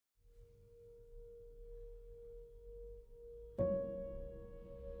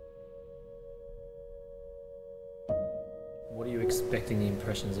What are you expecting the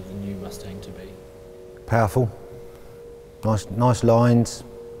impressions of the new Mustang to be? Powerful, nice lines,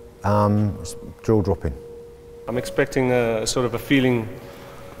 it's jaw dropping. I'm expecting a sort of a feeling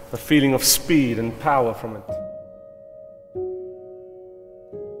of speed and power from it.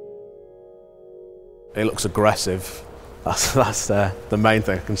 It looks aggressive. That's the main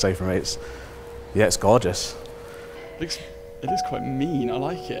thing I can say from it. It's gorgeous. It looks quite mean. I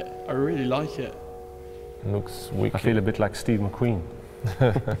like it. I really like it. It looks wicked. I feel a bit like Steve McQueen.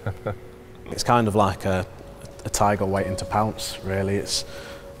 It's kind of like a tiger waiting to pounce, really. It's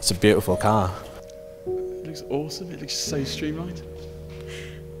a beautiful car. It looks awesome. It looks so streamlined.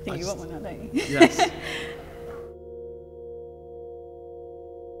 I think you want one now, don't you? Yes.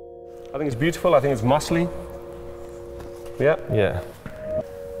 I think it's beautiful. I think it's muscly. Yeah. Yeah. Are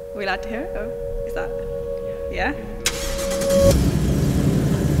we allowed to hear it? Oh, is that? Yeah?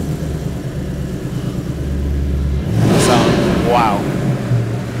 Wow.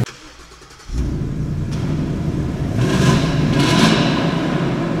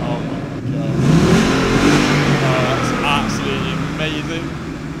 Oh my god. Oh, that's absolutely amazing.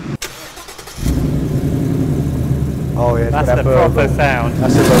 Oh yeah, That's the proper sound.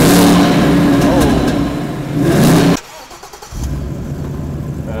 That's a very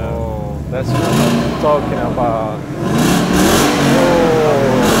Oh, that's what I'm talking about.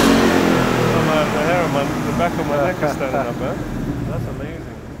 The hair on the back of my neck is standing up, eh? That's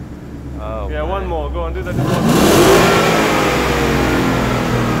amazing. Oh, yeah, man. One more. Go and do that.